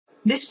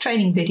This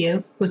training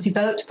video was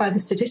developed by the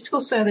Statistical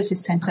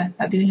Services Centre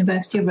at the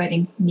University of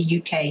Reading in the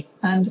UK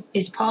and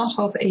is part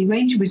of a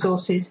range of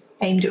resources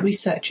aimed at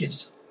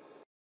researchers.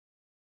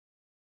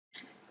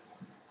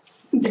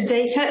 The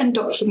Data and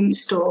Document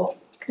Store,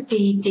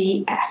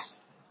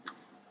 DDS.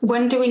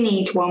 When do we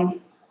need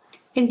one?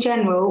 In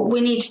general,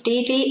 we need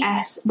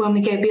DDS when we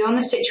go beyond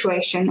the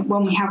situation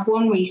when we have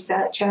one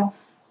researcher,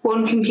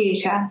 one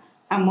computer,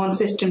 and one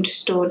system to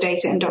store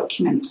data and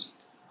documents.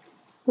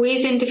 We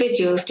as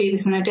individuals do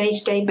this on a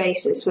day-to-day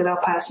basis with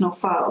our personal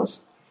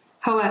files.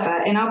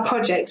 However, in our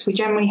projects, we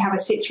generally have a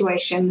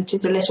situation that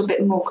is a little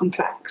bit more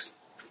complex.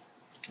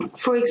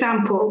 For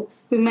example,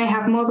 we may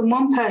have more than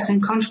one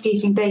person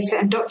contributing data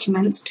and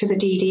documents to the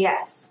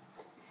DDS.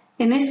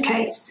 In this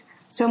case,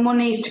 someone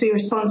needs to be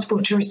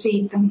responsible to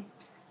receive them,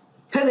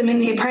 put them in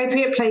the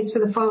appropriate place for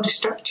the folder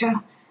structure,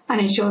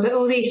 and ensure that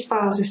all these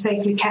files are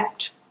safely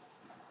kept.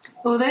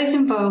 All those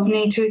involved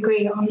need to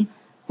agree on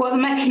what the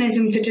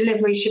mechanism for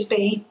delivery should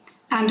be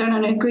and on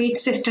an agreed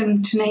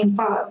system to name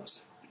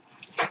files.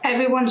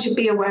 Everyone should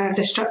be aware of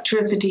the structure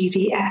of the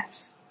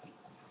DDS.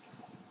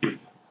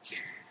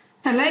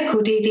 A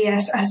local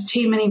DDS has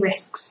too many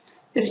risks,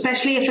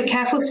 especially if a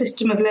careful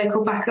system of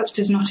local backups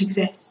does not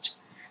exist.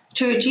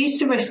 To reduce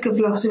the risk of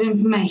loss of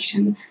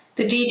information,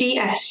 the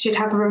DDS should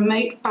have a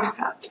remote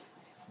backup.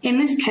 In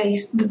this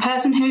case, the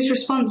person who is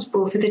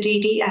responsible for the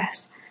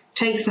DDS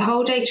takes the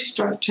whole data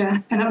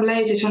structure and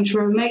uploads it onto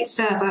a remote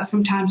server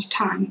from time to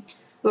time,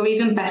 or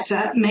even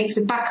better, makes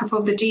a backup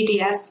of the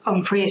DDS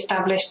on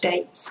pre-established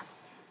dates.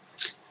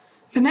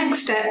 The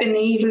next step in the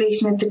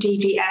evolution of the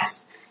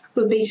DDS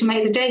would be to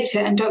make the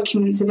data and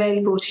documents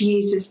available to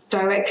users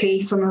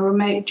directly from a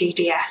remote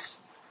DDS.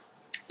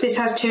 This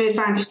has two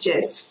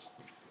advantages.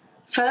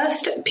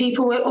 First,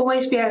 people will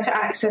always be able to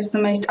access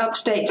the most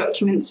up-to-date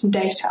documents and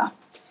data.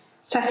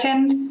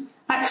 Second,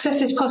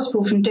 access is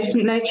possible from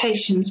different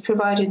locations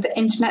provided that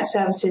internet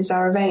services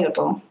are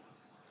available.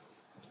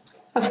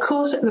 Of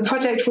course, the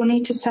project will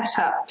need to set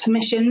up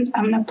permissions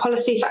and a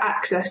policy for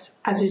access,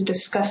 as is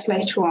discussed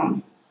later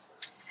on.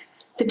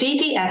 The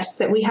DDS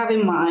that we have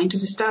in mind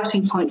as a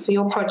starting point for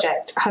your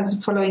project has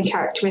the following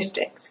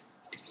characteristics.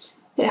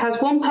 It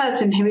has one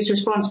person who is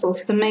responsible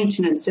for the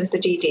maintenance of the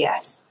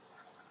DDS.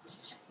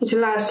 It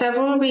allows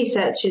several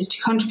researchers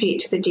to contribute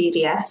to the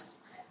DDS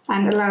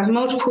and allows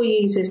multiple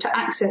users to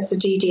access the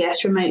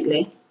DDS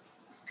remotely.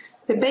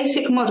 The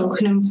basic model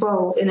can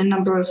evolve in a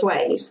number of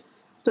ways,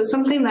 but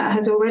something that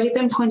has already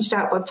been pointed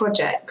out by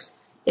projects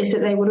is that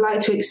they would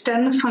like to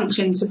extend the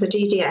functions of the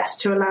DDS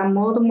to allow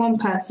more than one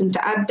person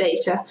to add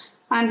data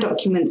and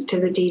documents to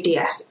the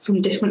DDS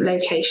from different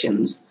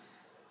locations.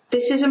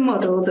 This is a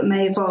model that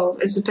may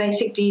evolve as the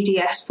basic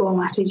DDS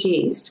format is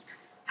used.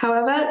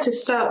 However, to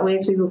start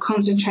with, we will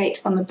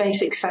concentrate on the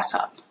basic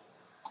setup.